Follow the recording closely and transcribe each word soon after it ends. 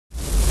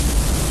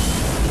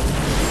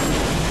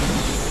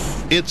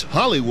It's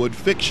Hollywood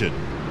fiction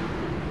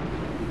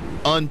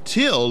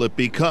until it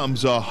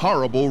becomes a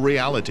horrible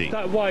reality.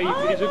 That wave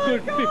is a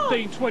good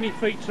 15, 20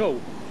 feet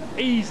tall.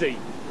 Easy.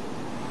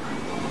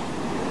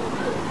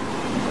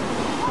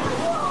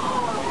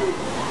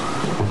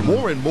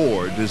 More and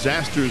more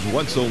disasters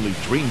once only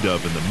dreamed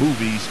of in the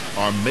movies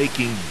are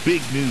making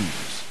big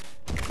news.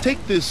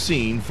 Take this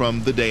scene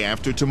from The Day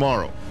After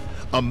Tomorrow.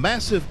 A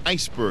massive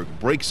iceberg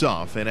breaks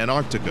off in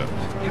Antarctica.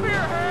 Give me your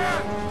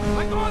hand!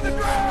 I'm on the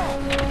ground!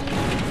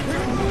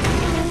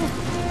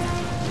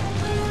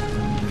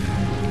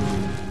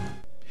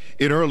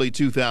 In early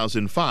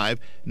 2005,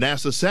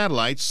 NASA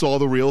satellites saw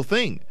the real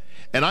thing.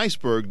 An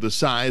iceberg the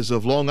size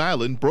of Long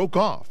Island broke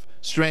off,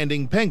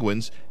 stranding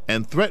penguins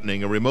and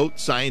threatening a remote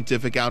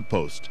scientific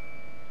outpost.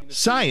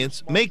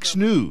 Science makes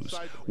news,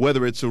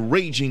 whether it's a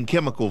raging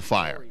chemical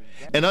fire,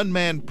 an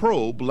unmanned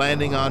probe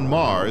landing on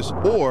Mars,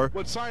 or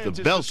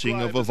the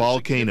belching of a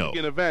volcano.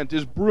 An event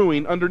is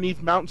brewing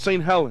underneath Mount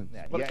St. Helens.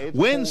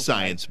 When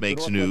science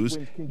makes news,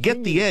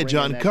 get the edge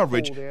on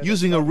coverage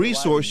using a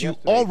resource you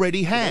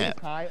already have.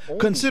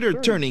 Consider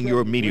turning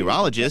your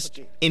meteorologist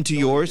into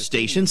your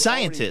station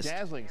scientist.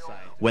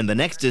 When the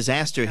next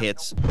disaster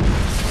hits,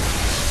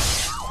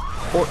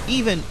 or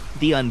even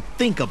the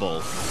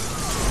unthinkable,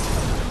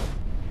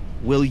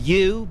 will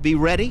you be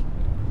ready?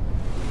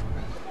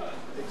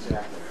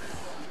 Exactly.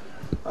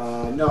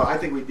 No, I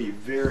think we'd be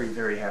very,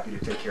 very happy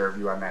to take care of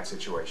you on that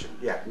situation.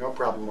 Yeah, no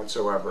problem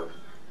whatsoever.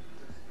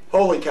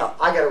 Holy cow,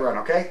 I gotta run,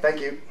 okay? Thank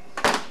you.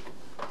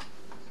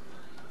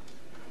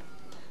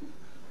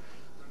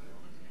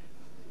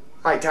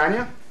 Hi,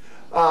 Tanya.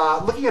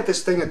 Looking at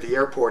this thing at the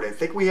airport, I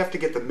think we have to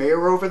get the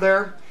mayor over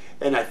there,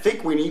 and I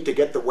think we need to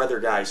get the weather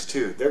guys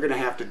too. They're gonna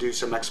have to do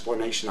some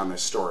explanation on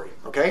this story,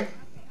 okay?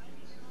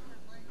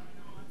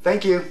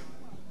 Thank you.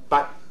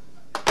 Bye.